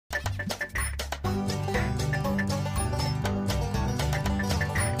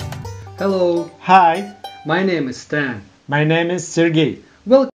Hello, Hi, my name is Stan. my name is Sergey.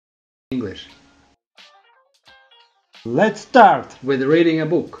 Welcome to English Let's start! with reading a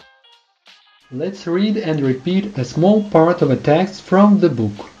book. Let's read and repeat a small part of a text from the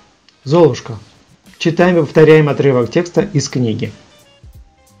book. Золушка. Читаем и повторяем отрывок текста из книги.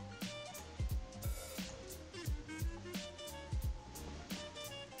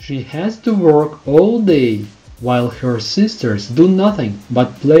 She has to work all day while her sisters do nothing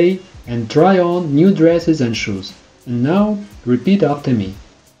but play and try on new dresses and shoes. And now repeat after me.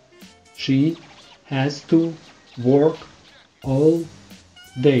 She has to work all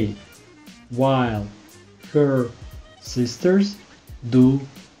day while her sisters do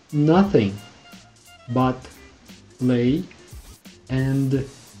nothing but play and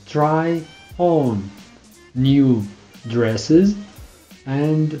try on new dresses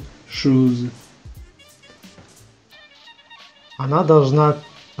and shoes. Она должна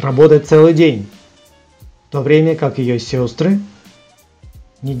работать целый день, в то время как ее сестры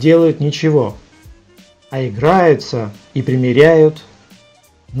не делают ничего, а играются и примеряют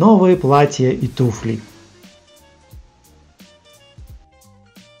новые платья и туфли.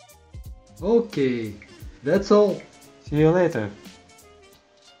 Okay, that's all. See you later.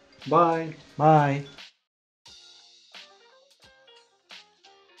 Bye. Bye.